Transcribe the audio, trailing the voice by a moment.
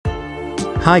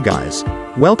Hi guys.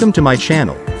 Welcome to my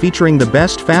channel, featuring the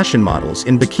best fashion models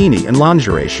in bikini and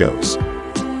lingerie shows.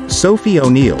 Sophie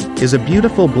O'Neill is a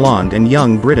beautiful blonde and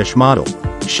young British model.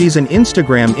 She's an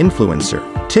Instagram influencer,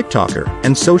 TikToker,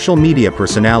 and social media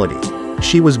personality.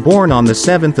 She was born on the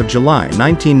 7th of July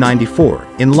 1994,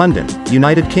 in London,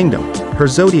 United Kingdom. Her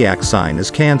zodiac sign is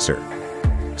Cancer.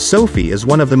 Sophie is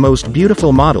one of the most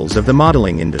beautiful models of the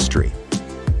modeling industry.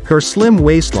 Her slim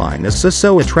waistline is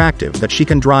so attractive that she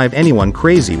can drive anyone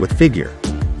crazy with figure.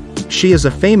 She is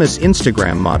a famous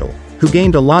Instagram model, who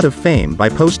gained a lot of fame by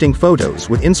posting photos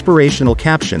with inspirational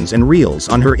captions and reels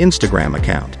on her Instagram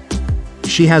account.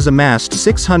 She has amassed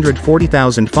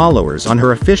 640,000 followers on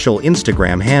her official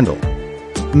Instagram handle.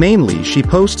 Mainly she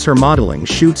posts her modeling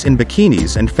shoots in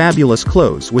bikinis and fabulous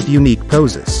clothes with unique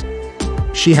poses.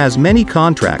 She has many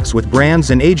contracts with brands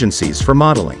and agencies for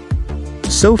modeling.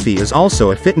 Sophie is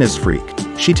also a fitness freak.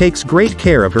 She takes great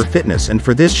care of her fitness, and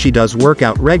for this she does work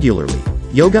out regularly,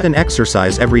 yoga and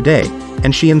exercise every day,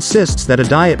 and she insists that a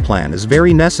diet plan is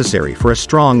very necessary for a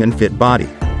strong and fit body.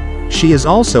 She is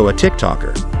also a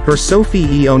TikToker. Her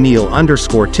Sophie O'Neill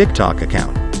 _ TikTok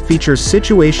account features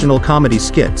situational comedy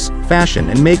skits, fashion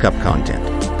and makeup content.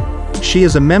 She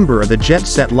is a member of the Jet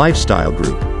Set Lifestyle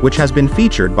group, which has been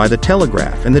featured by The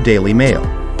Telegraph and the Daily Mail.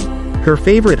 Her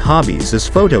favorite hobbies is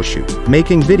photoshoot,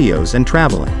 making videos and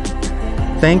traveling.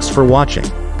 Thanks for watching.